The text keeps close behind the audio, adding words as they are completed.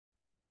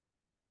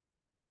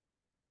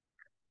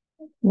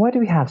Why do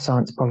we have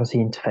science policy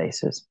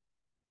interfaces?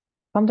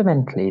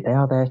 Fundamentally, they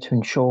are there to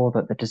ensure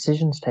that the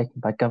decisions taken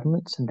by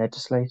governments and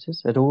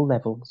legislators at all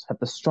levels have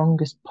the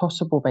strongest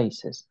possible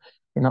basis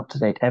in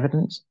up-to-date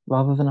evidence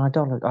rather than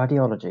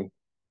ideology,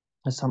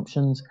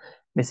 assumptions,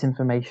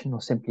 misinformation,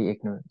 or simply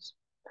ignorance.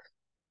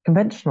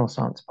 Conventional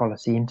science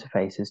policy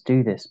interfaces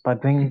do this by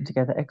bringing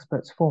together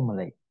experts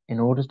formally in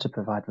order to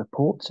provide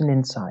reports and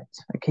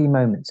insights at key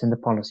moments in the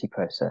policy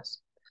process.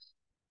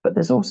 But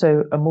there's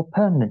also a more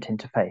permanent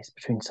interface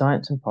between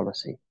science and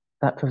policy,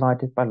 that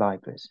provided by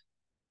libraries.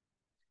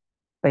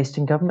 Based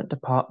in government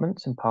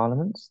departments and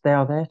parliaments, they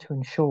are there to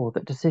ensure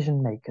that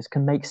decision makers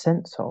can make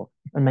sense of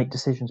and make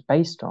decisions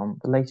based on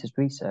the latest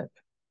research.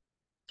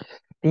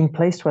 Being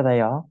placed where they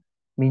are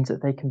means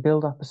that they can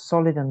build up a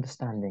solid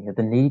understanding of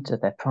the needs of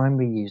their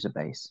primary user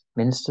base,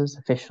 ministers,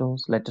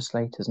 officials,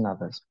 legislators, and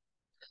others.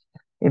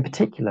 In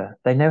particular,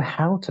 they know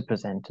how to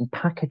present and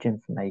package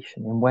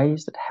information in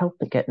ways that help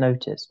it get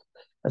noticed,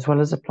 as well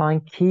as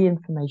applying key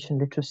information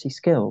literacy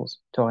skills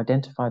to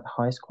identify the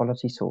highest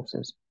quality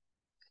sources.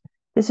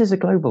 This is a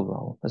global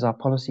role, as our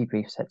policy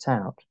brief sets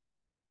out.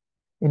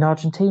 In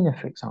Argentina,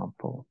 for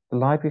example, the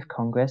Library of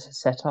Congress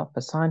has set up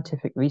a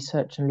scientific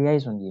research and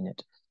liaison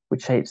unit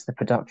which shapes the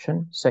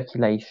production,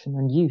 circulation,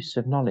 and use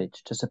of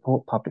knowledge to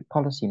support public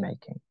policy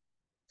making.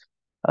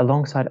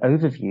 Alongside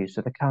overviews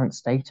of the current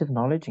state of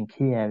knowledge in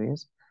key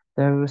areas,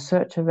 there are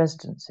researcher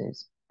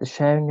residencies, the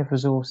sharing of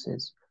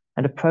resources,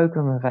 and a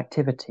program of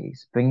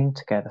activities bringing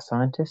together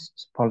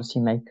scientists,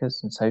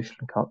 policymakers, and social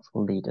and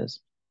cultural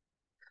leaders.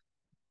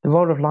 The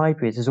role of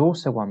libraries is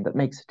also one that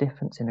makes a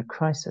difference in a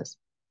crisis,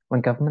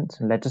 when governments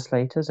and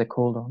legislators are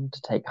called on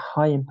to take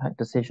high-impact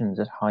decisions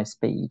at high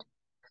speed.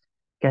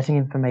 Getting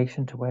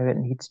information to where it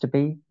needs to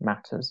be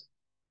matters.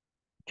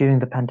 During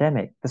the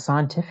pandemic, the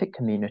scientific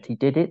community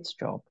did its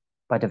job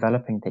by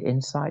developing the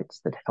insights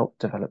that helped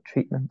develop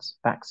treatments,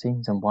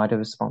 vaccines, and wider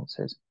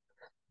responses.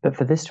 But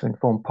for this to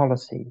inform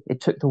policy, it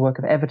took the work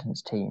of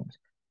evidence teams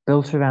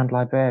built around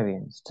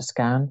librarians to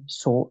scan,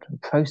 sort,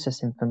 and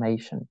process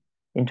information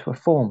into a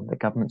form that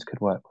governments could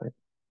work with.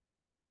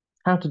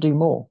 How to do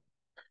more?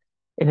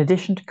 In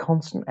addition to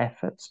constant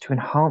efforts to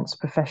enhance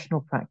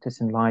professional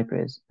practice in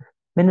libraries,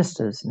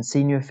 ministers and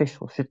senior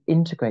officials should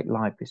integrate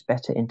libraries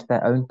better into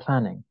their own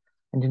planning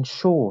and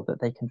ensure that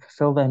they can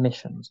fulfill their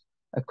missions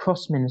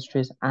across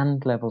ministries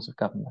and levels of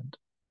government.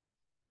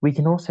 We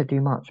can also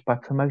do much by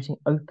promoting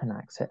open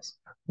access,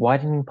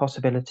 widening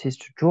possibilities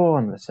to draw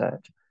on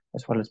research,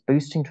 as well as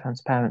boosting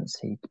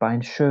transparency by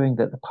ensuring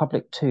that the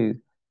public too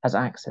has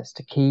access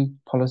to key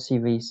policy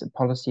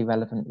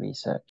relevant research.